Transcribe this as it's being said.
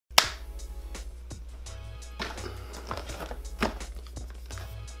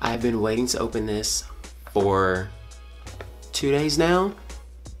I've been waiting to open this for 2 days now,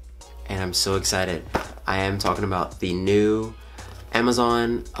 and I'm so excited. I am talking about the new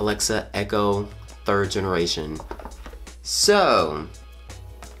Amazon Alexa Echo 3rd generation. So,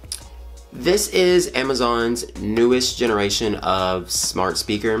 this is Amazon's newest generation of smart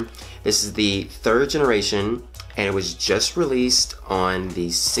speaker. This is the 3rd generation, and it was just released on the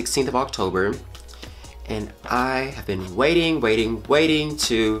 16th of October. And I have been waiting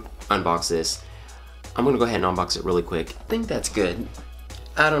to unbox this. I'm gonna go ahead and unbox it really quick. I think that's good.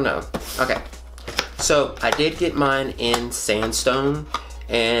 I don't know. Okay. So I did get mine in sandstone,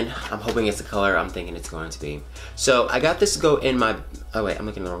 and I'm hoping it's the color I'm thinking it's going to be. So I got this to go in my, oh wait, I'm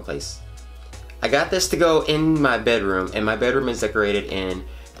looking in the wrong place. I got this to go in my bedroom, and my bedroom is decorated in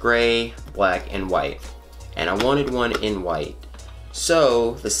gray, black, and white. And I wanted one in white.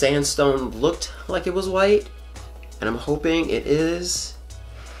 So the sandstone looked like it was white, and I'm hoping it is.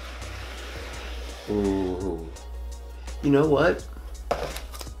 Ooh. You know what?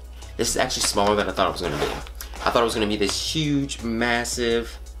 This is actually smaller than I thought it was gonna be. I thought it was gonna be this huge,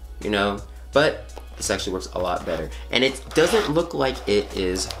 massive, you know, but this actually works a lot better. And it doesn't look like it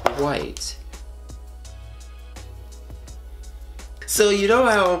is white. So you know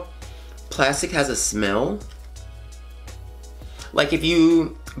how plastic has a smell? Like if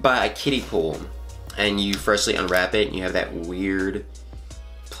you buy a kiddie pool and you freshly unwrap it and you have that weird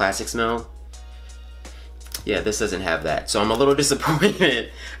plastic smell. Yeah, this doesn't have that. So I'm a little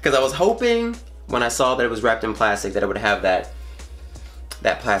disappointed because I was hoping when I saw that it was wrapped in plastic that it would have that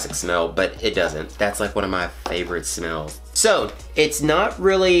plastic smell, but it doesn't. That's like one of my favorite smells. So it's not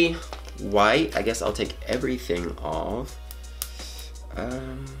really white. I guess I'll take everything off.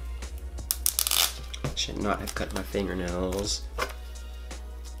 Should not have cut my fingernails.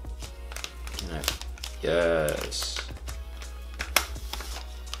 Yes.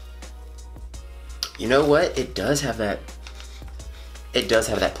 You know what? It does have that. It does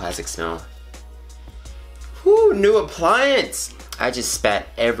have that plastic smell. Whoo, new appliance! I just spat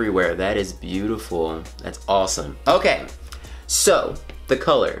everywhere. That is beautiful. That's awesome. Okay, so the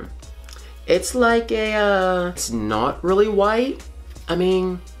color. It's like a, it's not really white. I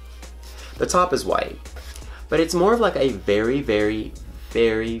mean, the top is white, but it's more of like a very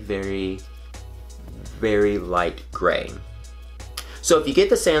light gray. So if you get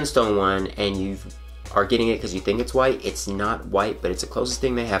the sandstone one and you are getting it because you think it's white, it's not white, but it's the closest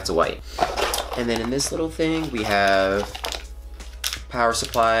thing they have to white. And then in this little thing, we have power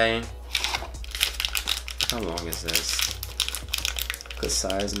supply. How long is this? Because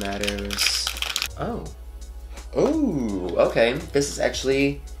size matters. Oh. Ooh, okay. This is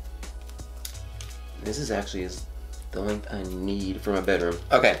actually is the length I need for my bedroom.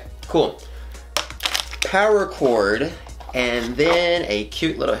 Okay, cool. Power cord, and then a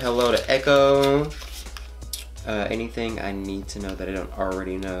cute little hello to Echo. Anything I need to know that I don't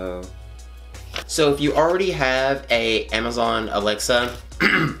already know. So if you already have a Amazon Alexa,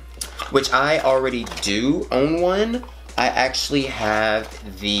 which I already do own one, I actually have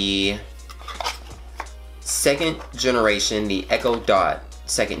the 2nd generation, the Echo Dot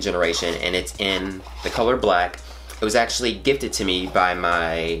 2nd generation, and it's in the color black. It was actually gifted to me by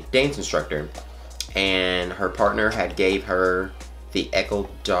my dance instructor, and her partner had gave her the Echo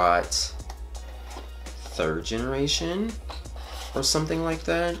Dot 3rd generation or something like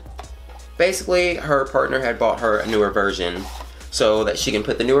that. Basically, her partner had bought her a newer version so that she can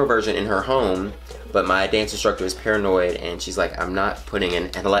put the newer version in her home, but my dance instructor is paranoid, and she's like, I'm not putting in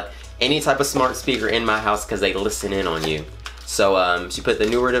any type of smart speaker in my house because they listen in on you. So she put the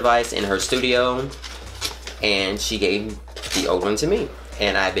newer device in her studio, and she gave the old one to me.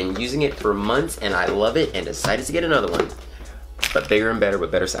 And I've been using it for months, and I love it, and decided to get another one. But bigger and better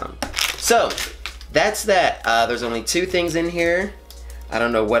with better sound. So, that's that. There's only 2 things in here. I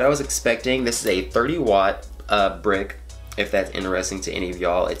don't know what I was expecting. This is a 30-watt brick, if that's interesting to any of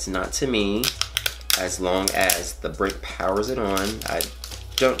y'all. It's not to me. As long as the brick powers it on, I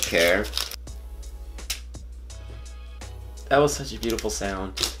don't care. That was such a beautiful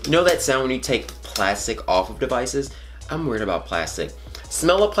sound. You know that sound when you take plastic off of devices? I'm weird about plastic.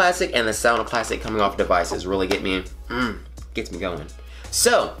 Smell of plastic and the sound of plastic coming off devices really gets me going.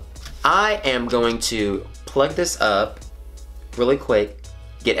 So, I am going to plug this up really quick,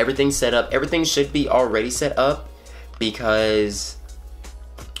 get everything set up. Everything should be already set up because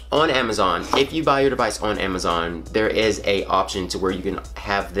on Amazon, if you buy your device on Amazon, there is a option to where you can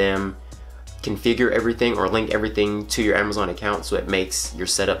have them configure everything or link everything to your Amazon account, so it makes your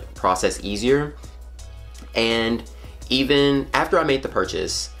setup process easier. And even after I made the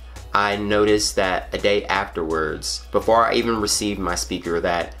purchase, I noticed that a day afterwards, before I even received my speaker,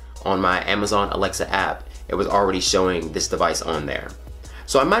 that on my Amazon Alexa app, it was already showing this device on there.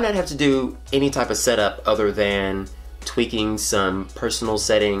 So I might not have to do any type of setup other than tweaking some personal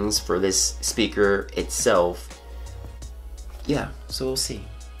settings for this speaker itself. Yeah, so we'll see.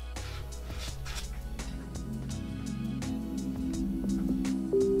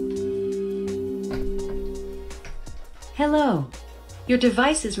 Hello. Your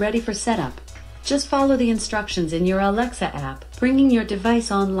device is ready for setup. Just follow the instructions in your Alexa app, bringing your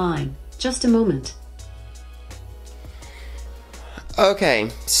device online. Just a moment. Okay,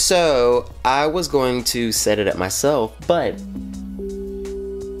 so I was going to set it up myself, but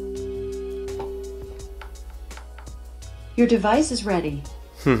your device is ready.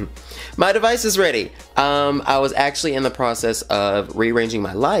 my device is ready. I was actually in the process of rearranging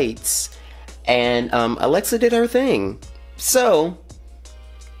my lights, and Alexa did her thing. So,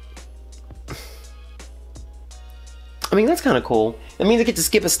 I mean, that's kind of cool. That means I get to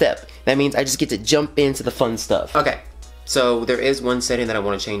skip a step. That means I just get to jump into the fun stuff. Okay, so there is one setting that I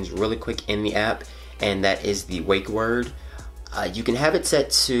want to change really quick in the app, and that is the wake word. You can have it set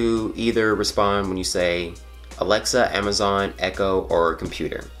to either respond when you say Alexa, Amazon, Echo, or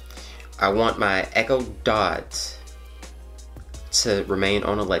computer. I want my Echo Dot to remain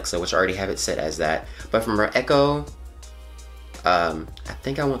on Alexa, which I already have it set as that. But from our Echo, I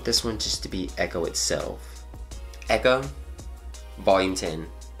think I want this one just to be Echo itself. Echo, volume 10.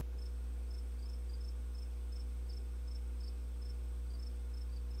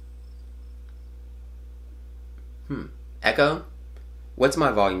 Echo, what's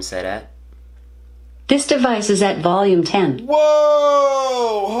my volume set at? This device is at volume 10.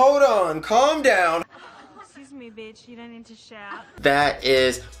 Whoa! Hold on, calm down. Excuse me, bitch, you don't need to shout. That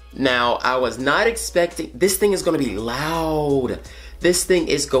is, now I was not expecting, this thing is gonna be loud. This thing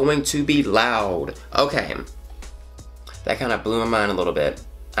is going to be loud. Okay, that kind of blew my mind a little bit.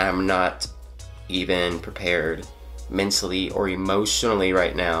 I'm not even prepared mentally or emotionally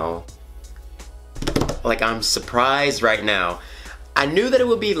right now. Like, I'm surprised right now. I knew that it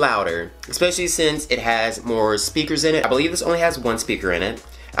would be louder, especially since it has more speakers in it. I believe this only has one speaker in it.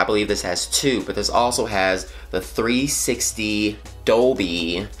 I believe this has two, but this also has the 360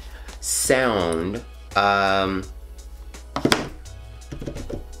 Dolby sound.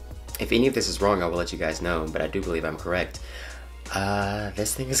 If any of this is wrong, I will let you guys know, but I do believe I'm correct.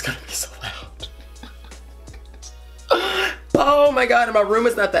 This thing is gonna be so loud. Oh my god, and my room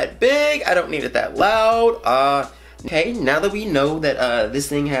is not that big. I don't need it that loud. Okay, now that we know that this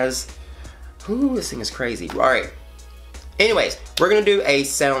thing has, this thing is crazy. All right. Anyways, we're gonna do a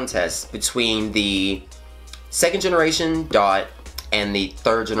sound test between the 2nd generation Dot and the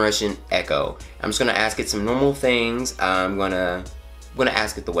 3rd generation Echo. I'm just gonna ask it some normal things. I'm gonna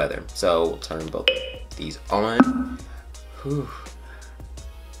ask it the weather. So we'll turn both of these on. Whew.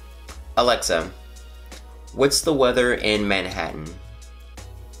 Alexa, what's the weather in Manhattan?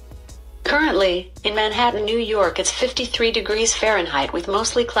 Currently, in Manhattan, New York, it's 53 degrees Fahrenheit with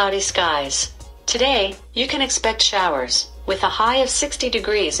mostly cloudy skies. Today, you can expect showers, with a high of 60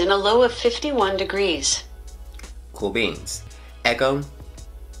 degrees and a low of 51 degrees. Cool beans. Echo,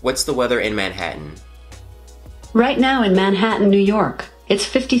 what's the weather in Manhattan? Right now in Manhattan, New York, it's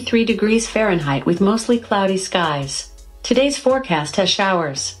 53 degrees Fahrenheit with mostly cloudy skies. Today's forecast has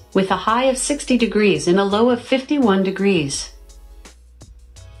showers, with a high of 60 degrees and a low of 51 degrees.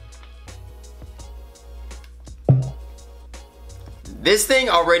 This thing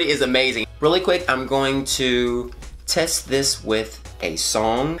already is amazing. Really quick, I'm going to test this with a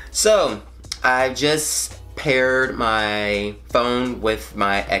song. So, I just paired my phone with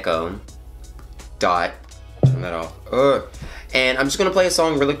my Echo Dot. Turn that off. And I'm just gonna play a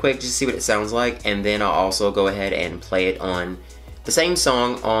song really quick just to see what it sounds like, and then I'll also go ahead and play it on the same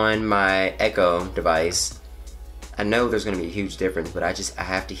song on my Echo device. I know there's gonna be a huge difference, but I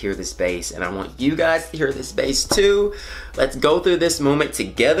have to hear this bass, and I want you guys to hear this bass too. Let's go through this moment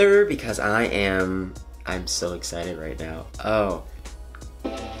together because I'm so excited right now. Oh.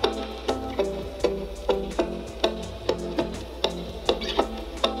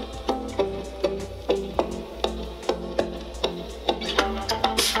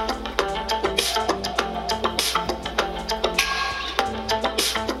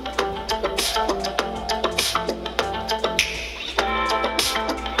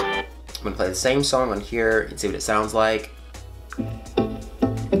 I'm gonna play the same song on here and see what it sounds like.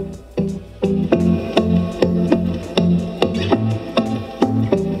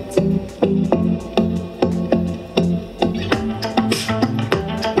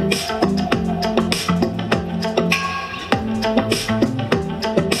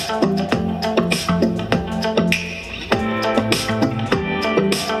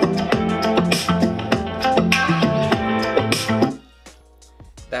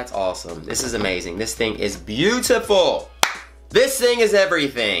 This is amazing. This thing is beautiful. This thing is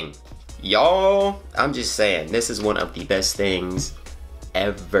everything. Y'all, I'm just saying, this is one of the best things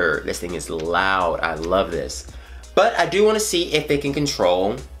ever. This thing is loud. I love this. But I do want to see if it can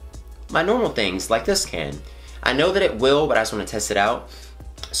control my normal things like this can. I know that it will, but I just want to test it out.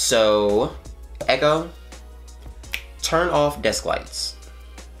 So, Echo, turn off desk lights.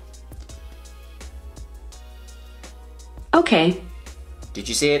 Okay. Did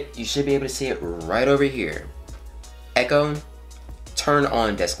you see it? You should be able to see it right over here. Echo, turn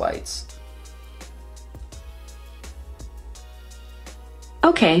on desk lights.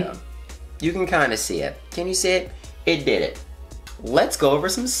 Okay. You can kind of see it. Can you see it? It did it. Let's go over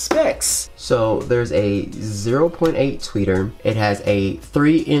some specs. So there's a 0.8 tweeter. It has a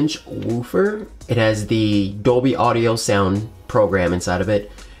 3-inch woofer. It has the Dolby Audio sound program inside of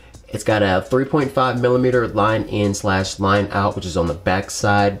it. It's got a 3.5 millimeter line in / line out, which is on the back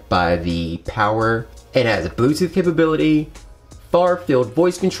side by the power. It has a Bluetooth capability, far field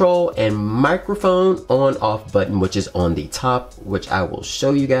voice control, and microphone on off button, which is on the top, which I will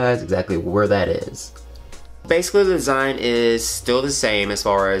show you guys exactly where that is. Basically, the design is still the same as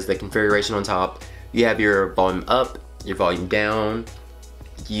far as the configuration on top. You have your volume up, your volume down,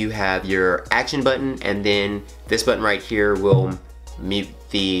 you have your action button, and then this button right here will mute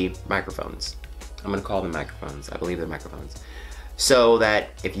the microphones. I'm gonna call them microphones. I believe they're microphones. So that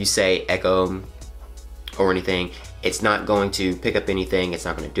if you say echo or anything, it's not going to pick up anything, it's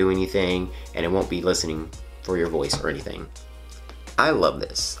not gonna do anything, and it won't be listening for your voice or anything. I love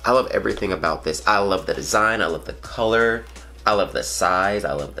this. I love everything about this. I love the design, I love the color, I love the size,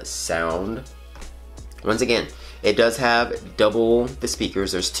 I love the sound. Once again, it does have double the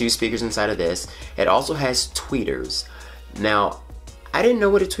speakers. There's 2 speakers inside of this. It also has tweeters. Now, I didn't know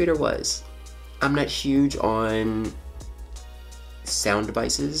what a tweeter was. I'm not huge on sound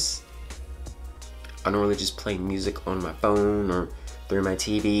devices. I normally just play music on my phone or through my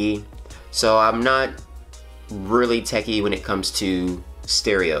TV. So I'm not really techie when it comes to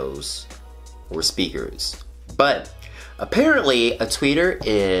stereos or speakers. But apparently a tweeter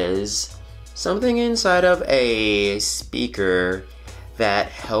is something inside of a speaker that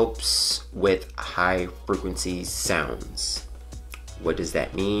helps with high frequency sounds. What does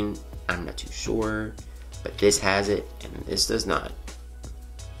that mean? I'm not too sure, but this has it and this does not.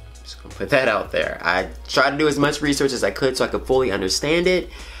 Just gonna put that out there. I tried to do as much research as I could so I could fully understand it,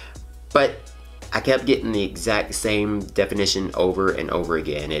 but I kept getting the exact same definition over and over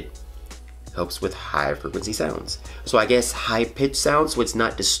again. It helps with high frequency sounds. So I guess high pitched sounds, so it's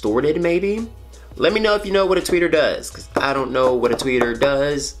not distorted maybe? Let me know if you know what a tweeter does, because I don't know what a tweeter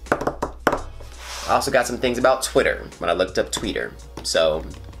does. I also got some things about Twitter when I looked up tweeter. So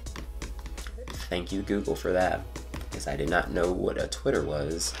thank you Google for that, because I did not know what a Twitter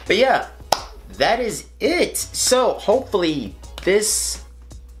was. But yeah, that is it. So hopefully this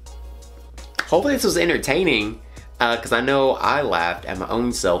was entertaining, because I know I laughed at my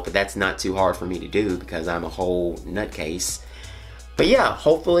own self, but that's not too hard for me to do because I'm a whole nutcase. But yeah,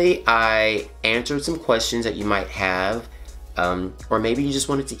 hopefully I answered some questions that you might have, or maybe you just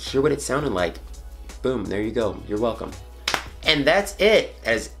wanted to hear what it sounded like. Boom, there you go, you're welcome. And that's it.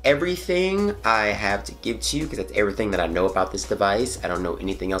 That is everything I have to give to you, because that's everything that I know about this device. I don't know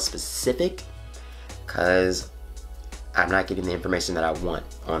anything else specific, because I'm not getting the information that I want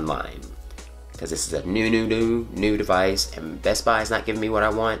online. Because this is a new device, and Best Buy is not giving me what I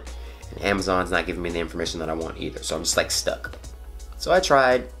want, and Amazon's not giving me the information that I want either. So I'm just like stuck. So I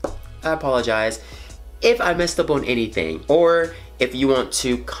tried. I apologize if I messed up on anything, or if you want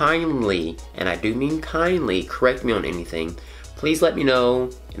to kindly, and I do mean kindly, correct me on anything, please let me know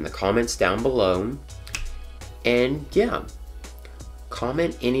in the comments down below. And yeah,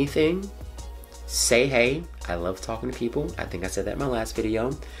 comment anything, say hey. I love talking to people. I think I said that in my last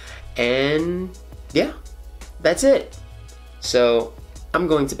video. And yeah, that's it. So I'm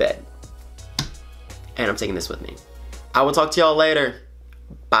going to bed, and I'm taking this with me. I will talk to y'all later.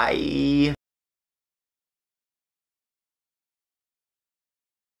 Bye.